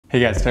Hey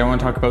guys, today I want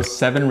to talk about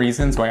 7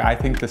 reasons why I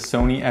think the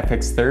Sony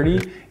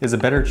FX30 is a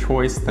better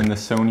choice than the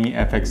Sony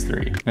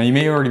FX3. Now you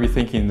may already be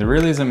thinking there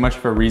really isn't much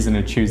of a reason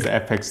to choose the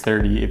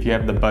FX30 if you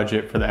have the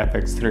budget for the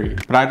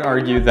FX3, but I'd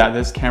argue that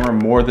this camera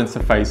more than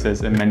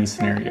suffices in many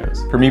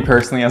scenarios. For me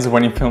personally, as a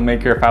wedding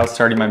filmmaker, if I was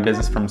starting my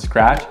business from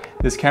scratch,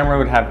 this camera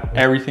would have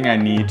everything I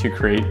need to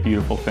create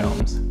beautiful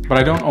films. But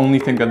I don't only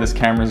think that this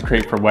camera is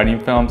great for wedding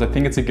films, I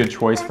think it's a good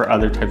choice for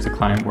other types of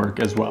client work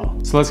as well.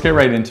 So let's get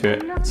right into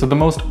it. So the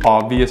most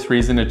obvious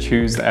reason to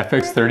choose the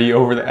FX30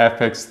 over the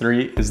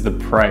FX3 is the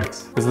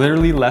price. It's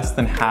literally less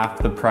than half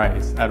the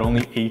price at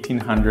only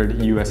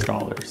 $1,800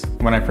 US.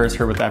 When I first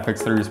heard what the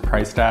FX30 was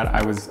priced at,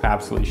 I was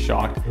absolutely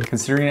shocked,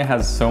 considering it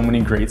has so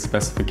many great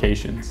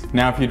specifications.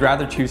 Now, if you'd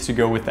rather choose to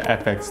go with the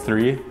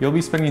FX3, you'll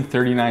be spending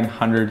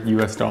 $3,900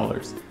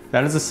 US.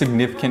 That is a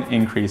significant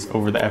increase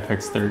over the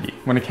FX30.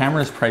 When a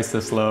camera is priced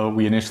this low,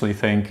 we initially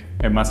think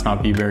it must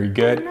not be very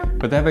good,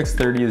 but the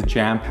FX30 is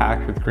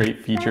jam-packed with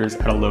great features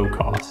at a low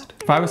cost.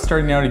 If I was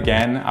starting out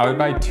again, I would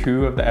buy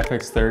 2 of the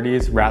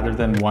FX30s rather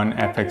than one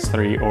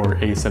FX3 or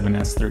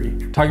A7S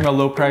III. Talking about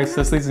low price,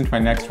 this leads into my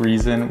next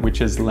reason,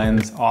 which is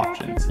lens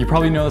options. You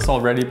probably know this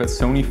already, but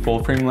Sony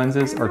full-frame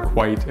lenses are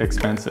quite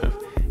expensive.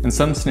 In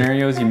some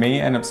scenarios, you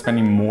may end up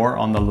spending more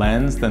on the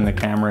lens than the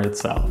camera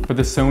itself. But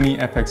the Sony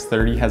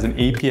FX30 has an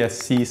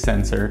APS-C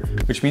sensor,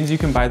 which means you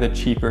can buy the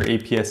cheaper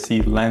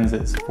APS-C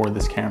lenses for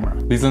this camera.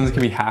 These lenses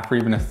can be half or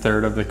even a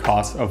third of the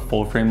cost of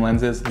full-frame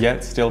lenses,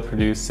 yet still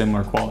produce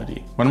similar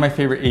quality. One of my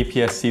favorite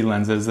APS-C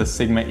lenses, the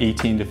Sigma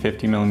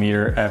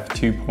 18-50mm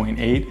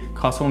f2.8,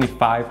 costs only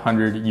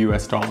 $500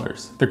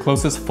 US. The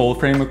closest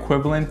full-frame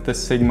equivalent, the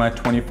Sigma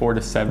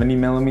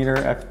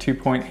 24-70mm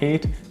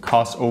f2.8,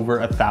 costs over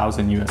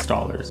 $1,000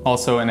 US.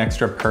 Also, an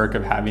extra perk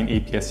of having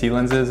APS-C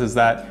lenses is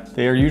that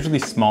they are usually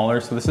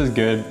smaller, so this is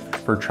good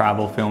for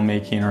travel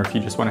filmmaking or if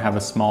you just want to have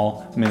a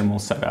small, minimal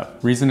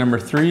setup. Reason number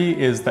 3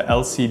 is the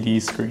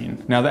LCD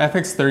screen. Now, the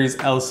FX30's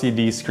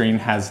LCD screen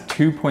has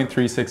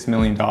 2.36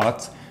 million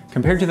dots,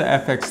 compared to the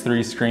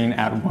FX3 screen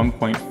at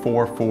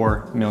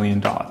 1.44 million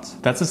dots.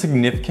 That's a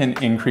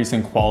significant increase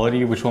in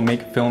quality, which will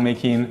make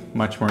filmmaking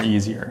much more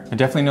easier. I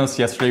definitely noticed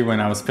yesterday when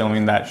I was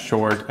filming that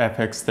short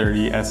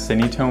FX30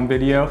 Cinetone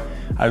video,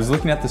 I was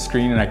looking at the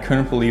screen and I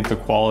couldn't believe the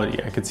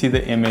quality. I could see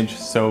the image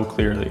so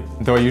clearly.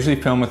 Though I usually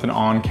film with an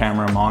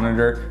on-camera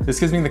monitor, this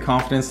gives me the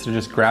confidence to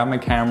just grab my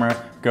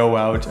camera, go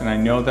out, and I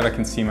know that I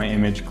can see my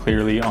image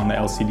clearly on the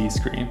LCD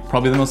screen.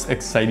 Probably the most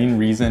exciting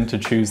reason to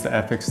choose the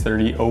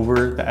FX30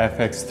 over the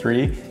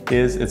FX3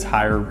 is its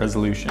higher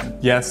resolution.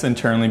 Yes,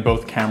 internally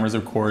both cameras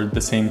record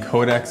the same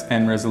codecs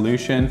and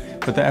resolution,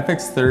 but the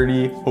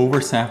FX30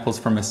 oversamples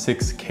from a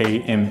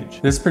 6K image.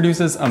 This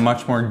produces a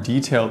much more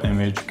detailed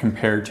image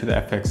compared to the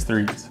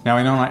FX3's. Now,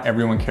 I know not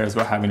everyone cares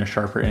about having a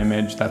sharper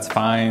image, that's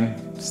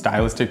fine.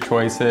 Stylistic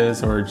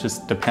choices, or it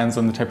just depends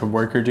on the type of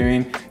work you're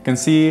doing. You can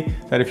see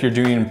that if you're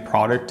doing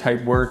product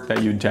type work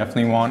that you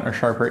definitely want a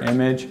sharper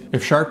image.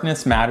 If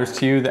sharpness matters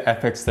to you, the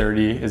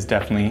FX30 is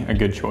definitely a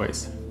good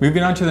choice.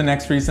 Moving on to the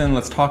next reason,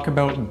 let's talk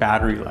about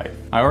battery life.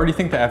 I already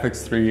think the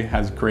FX3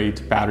 has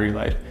great battery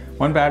life.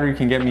 One battery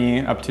can get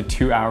me up to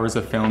 2 hours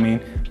of filming,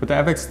 but the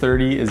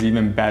FX30 is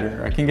even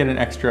better. I can get an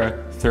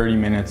extra 30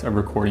 minutes of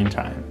recording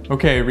time.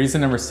 Okay,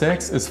 reason number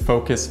 6 is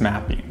focus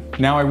mapping.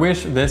 Now, I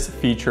wish this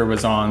feature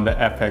was on the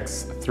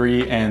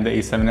FX3 and the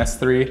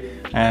A7S III,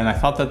 and I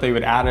thought that they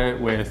would add it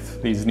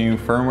with these new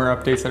firmware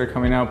updates that are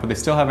coming out, but they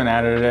still haven't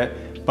added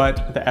it,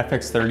 but the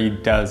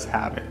FX30 does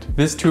have it.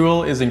 This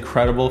tool is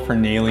incredible for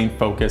nailing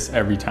focus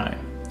every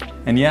time.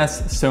 And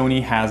yes,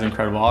 Sony has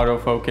incredible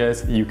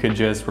autofocus. You could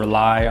just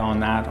rely on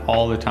that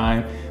all the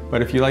time.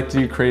 But if you like to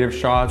do creative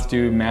shots,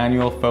 do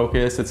manual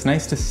focus, it's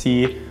nice to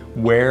see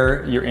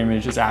where your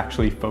image is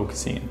actually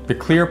focusing. The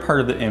clear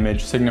part of the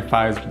image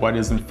signifies what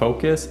is in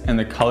focus and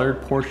the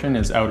colored portion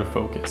is out of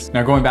focus.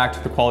 Now, going back to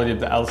the quality of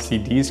the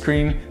LCD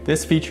screen,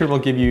 this feature will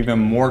give you even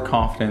more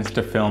confidence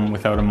to film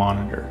without a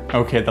monitor.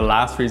 Okay, the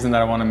last reason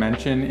that I want to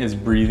mention is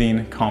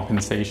breathing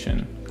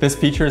compensation. This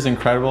feature is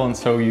incredible and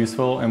so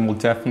useful and will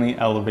definitely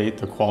elevate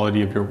the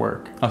quality of your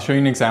work. I'll show you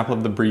an example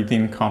of the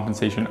breathing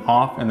compensation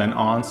off and then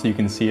on so you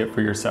can see it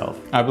for yourself.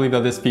 I believe that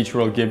this feature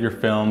will give your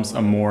films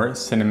a more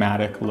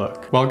cinematic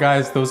look. Well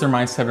guys, those are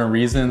my 7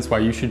 reasons why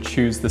you should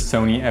choose the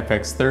Sony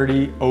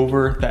FX30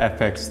 over the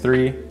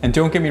FX3. And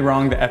don't get me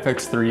wrong, the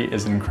FX3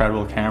 is an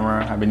incredible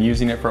camera. I've been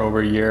using it for over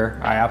a year.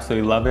 I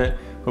absolutely love it.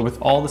 But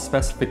with all the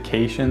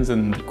specifications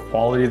and the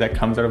quality that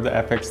comes out of the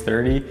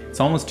FX30,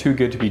 it's almost too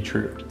good to be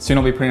true. Soon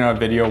I'll be putting out a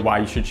video why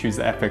you should choose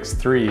the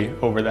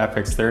FX3 over the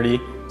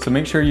FX30. So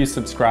make sure you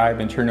subscribe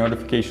and turn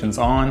notifications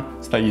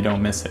on so that you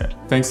don't miss it.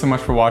 Thanks so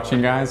much for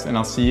watching guys, and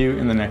I'll see you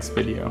in the next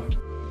video.